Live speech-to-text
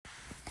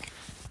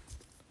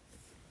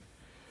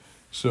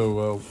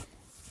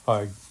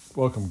Hi,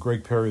 welcome,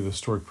 Greg Perry of the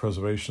Historic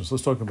Preservation. So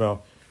let's talk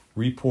about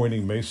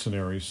repointing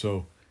masonry.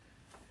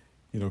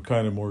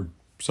 Kind of more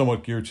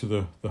somewhat geared to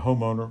the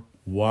homeowner.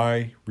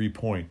 Why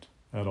repoint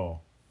at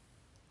all?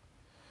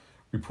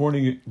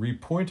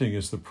 Repointing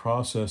is the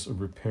process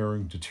of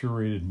repairing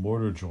deteriorated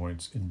mortar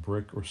joints in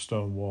brick or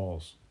stone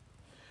walls.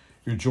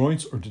 Your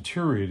joints are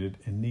deteriorated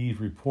and need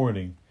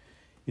repointing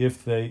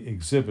if they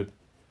exhibit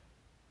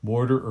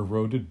mortar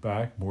eroded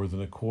back more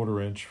than a quarter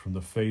inch from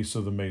the face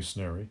of the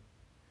masonry,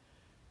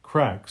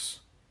 cracks,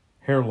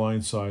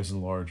 hairline size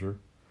and larger,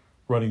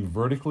 running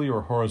vertically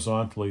or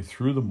horizontally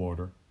through the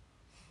mortar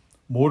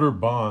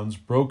bonds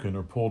broken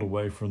or pulled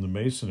away from the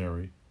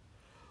masonry,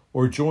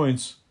 or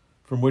joints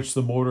from which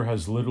the mortar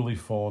has literally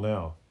fallen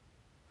out.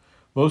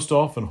 Most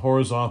often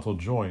horizontal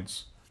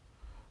joints,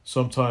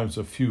 sometimes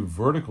a few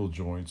vertical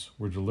joints,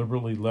 were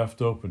deliberately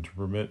left open to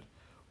permit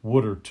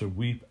water to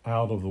weep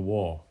out of the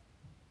wall.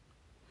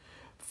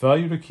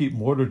 Failure to keep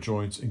mortar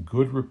joints in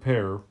good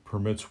repair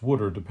permits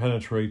water to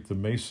penetrate the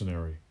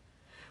masonry,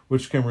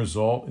 which can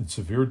result in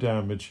severe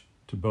damage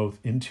to both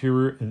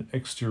interior and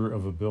exterior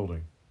of a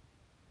building.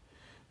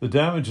 The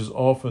damage is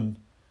often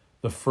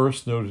the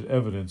first noted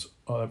evidence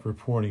that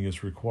repointing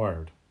is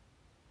required.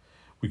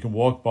 We can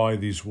walk by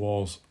these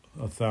walls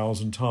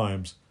 1,000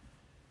 times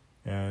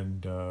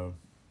and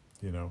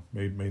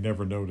may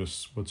never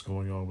notice what's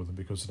going on with them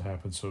because it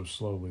happens so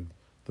slowly,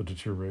 the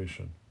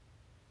deterioration.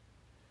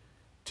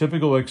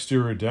 Typical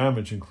exterior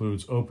damage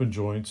includes open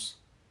joints,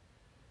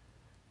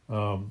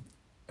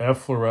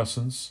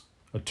 efflorescence,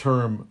 a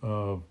term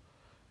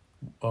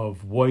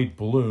of white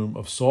bloom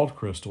of salt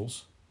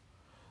crystals,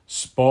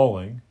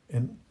 spalling,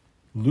 and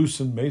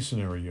loosened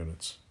masonry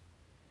units.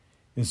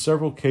 In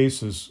several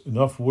cases,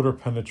 enough water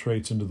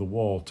penetrates into the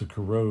wall to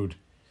corrode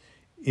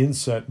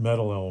inset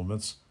metal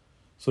elements,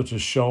 such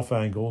as shelf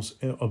angles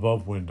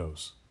above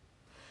windows.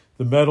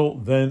 The metal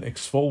then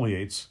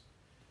exfoliates,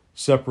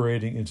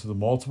 separating into the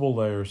multiple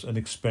layers and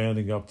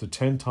expanding up to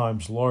 10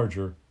 times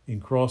larger in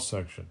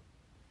cross-section.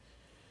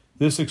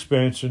 This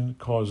expansion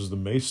causes the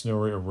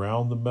masonry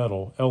around the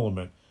metal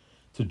element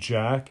to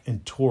jack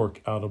and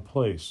torque out of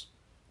place,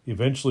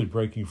 eventually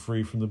breaking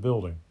free from the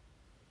building.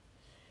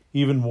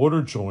 Even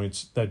mortar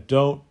joints that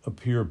don't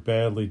appear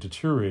badly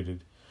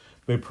deteriorated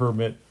may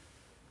permit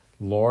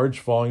large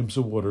volumes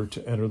of water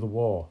to enter the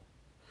wall,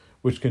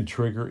 which can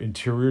trigger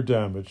interior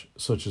damage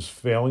such as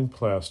failing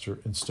plaster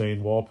and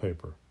stained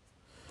wallpaper.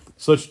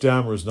 Such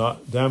damage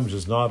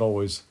is not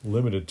always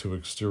limited to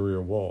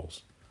exterior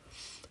walls.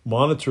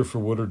 Monitor for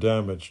water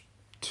damage,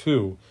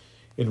 too,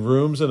 in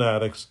rooms and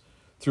attics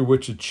through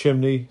which a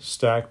chimney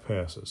stack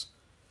passes.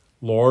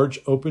 Large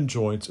open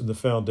joints in the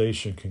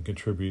foundation can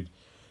contribute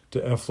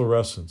to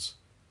efflorescence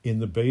in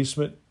the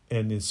basement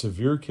and, in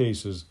severe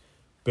cases,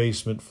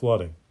 basement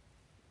flooding.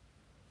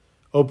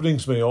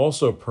 Openings may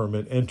also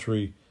permit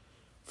entry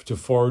to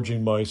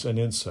foraging mice and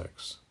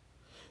insects.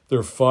 There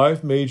are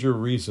 5 major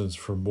reasons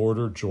for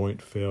mortar joint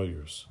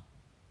failures.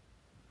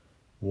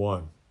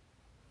 1.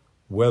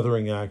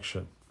 Weathering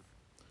action.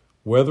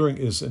 Weathering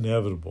is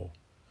inevitable.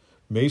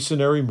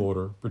 Masonry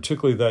mortar,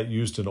 particularly that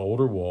used in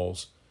older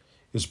walls,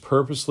 is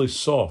purposely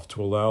soft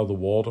to allow the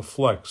wall to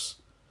flex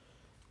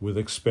with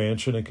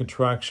expansion and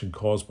contraction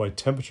caused by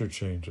temperature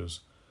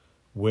changes.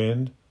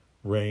 Wind,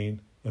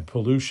 rain, and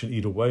pollution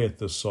eat away at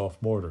this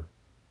soft mortar.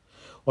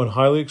 On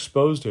highly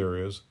exposed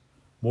areas,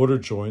 mortar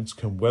joints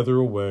can weather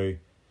away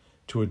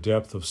to a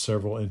depth of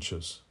several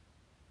inches.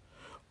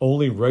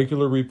 Only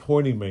regular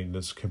repointing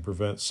maintenance can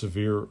prevent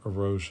severe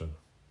erosion.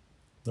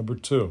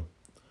 2.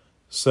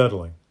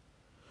 Settling.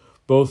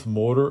 Both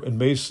mortar and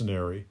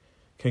masonry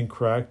can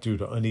crack due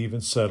to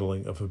uneven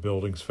settling of a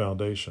building's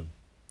foundation.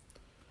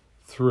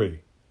 3.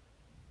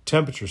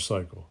 Temperature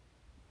cycle.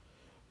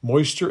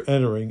 Moisture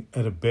entering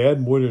at a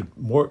bad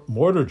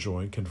mortar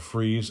joint can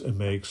freeze and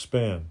may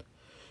expand,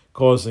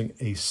 causing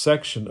a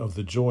section of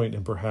the joint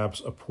and perhaps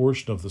a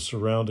portion of the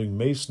surrounding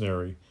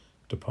masonry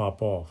to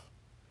pop off.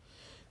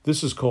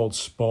 This is called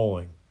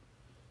spalling.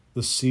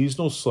 The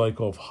seasonal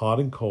cycle of hot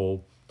and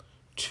cold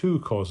too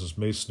causes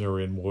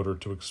masonry and mortar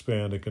to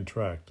expand and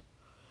contract,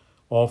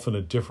 often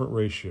at different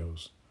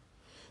ratios.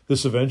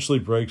 This eventually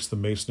breaks the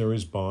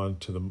masonry's bond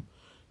to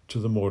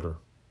the mortar.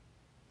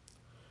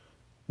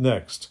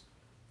 Next,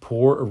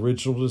 poor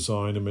original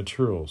design and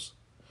materials.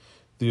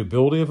 The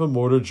ability of a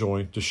mortar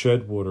joint to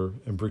shed water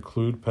and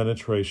preclude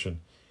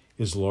penetration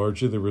is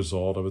largely the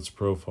result of its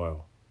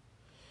profile.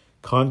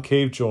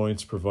 Concave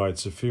joints provide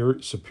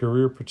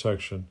superior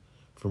protection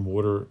from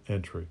water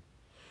entry.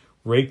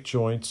 Rake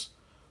joints,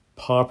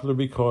 popular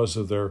because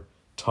of their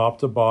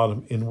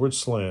top-to-bottom inward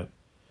slant,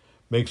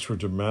 makes for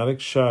dramatic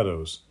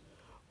shadows,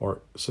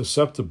 are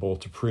susceptible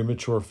to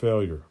premature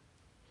failure.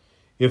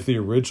 If the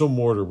original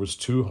mortar was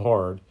too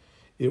hard,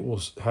 it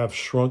will have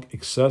shrunk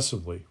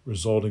excessively,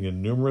 resulting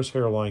in numerous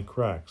hairline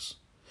cracks.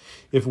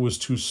 If it was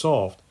too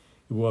soft,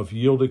 it will have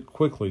yielded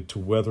quickly to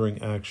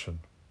weathering action.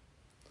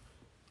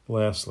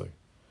 Lastly,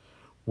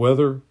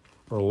 weather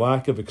or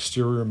lack of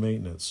exterior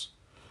maintenance.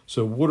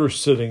 So water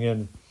sitting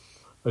in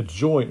a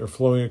joint or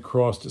flowing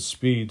across at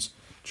speeds,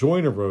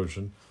 joint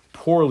erosion,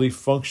 poorly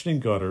functioning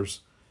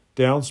gutters,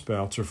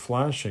 downspouts, or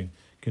flashing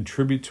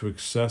contribute to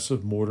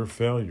excessive mortar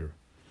failure.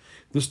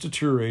 This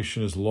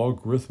deterioration is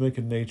logarithmic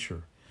in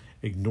nature.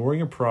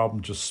 Ignoring a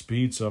problem just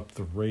speeds up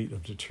the rate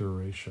of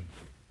deterioration.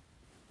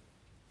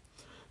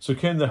 So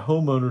can the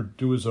homeowner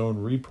do his own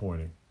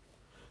repointing?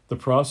 The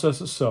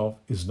process itself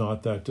is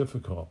not that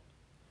difficult.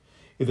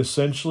 It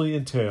essentially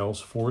entails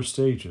 4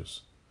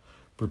 stages: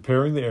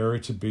 preparing the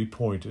area to be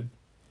pointed,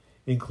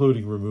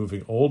 including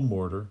removing old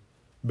mortar,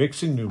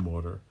 mixing new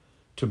mortar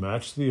to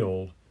match the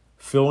old,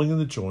 filling in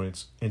the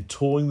joints, and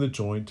tooling the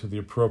joint to the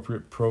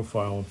appropriate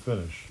profile and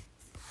finish.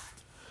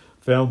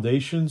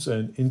 Foundations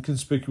and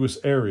inconspicuous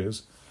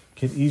areas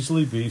can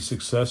easily be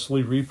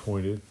successfully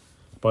repointed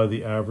by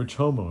the average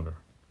homeowner.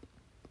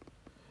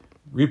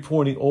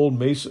 Repointing old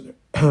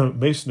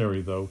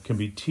masonry, though, can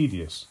be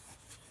tedious,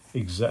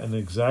 an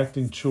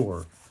exacting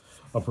chore.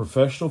 A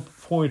professional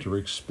pointer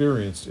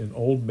experienced in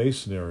old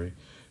masonry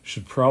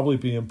should probably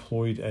be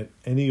employed at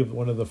any of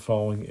one of the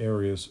following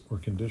areas or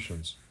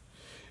conditions.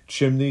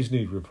 Chimneys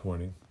need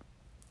repointing.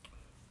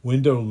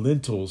 Window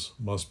lintels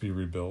must be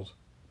rebuilt.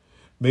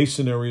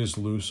 Masonry is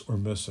loose or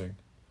missing.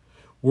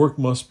 Work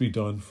must be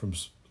done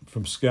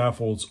from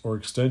scaffolds or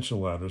extension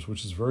ladders,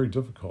 which is very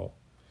difficult.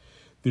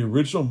 The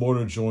original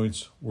mortar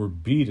joints were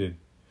beaded,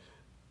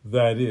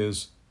 that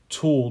is,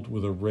 tooled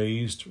with a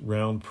raised,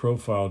 round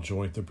profile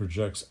joint that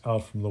projects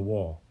out from the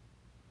wall.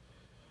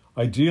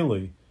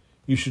 Ideally,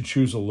 you should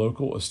choose a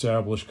local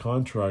established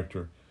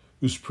contractor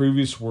whose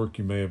previous work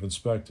you may have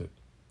inspected.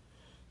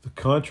 The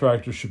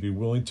contractor should be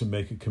willing to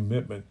make a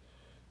commitment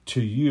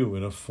to you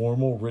in a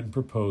formal written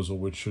proposal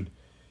which should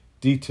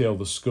detail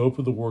the scope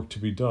of the work to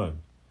be done,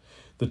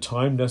 the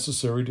time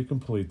necessary to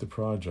complete the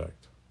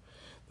project,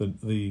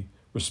 the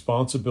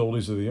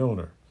responsibilities of the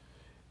owner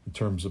in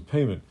terms of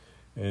payment.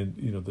 And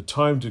the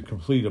time to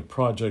complete a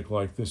project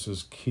like this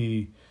is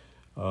key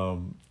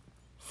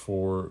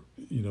for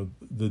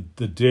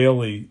the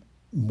daily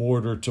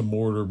mortar to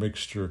mortar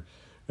mixture,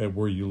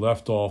 where you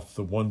left off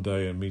the one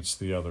day and meets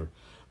the other.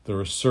 There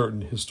are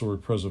certain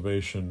historic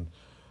preservation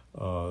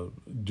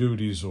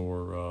duties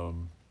or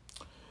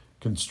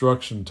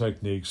construction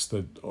techniques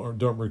that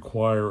don't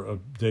require a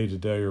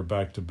day-to-day or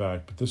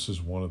back-to-back, but this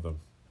is one of them.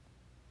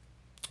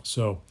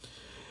 So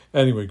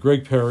anyway,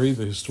 Greg Perry,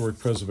 the historic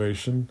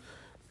preservationist.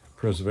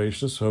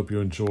 Hope you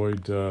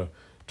enjoyed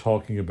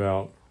talking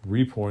about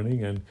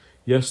repointing. And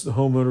yes, the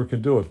homeowner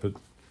can do it, but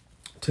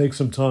take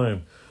some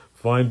time.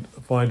 Find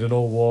an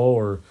old wall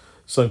or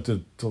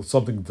something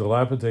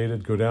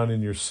dilapidated. Go down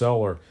in your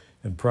cellar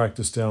and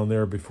practice down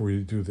there before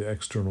you do the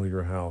external of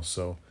your house.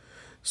 So,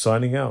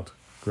 signing out,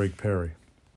 Greg Perry.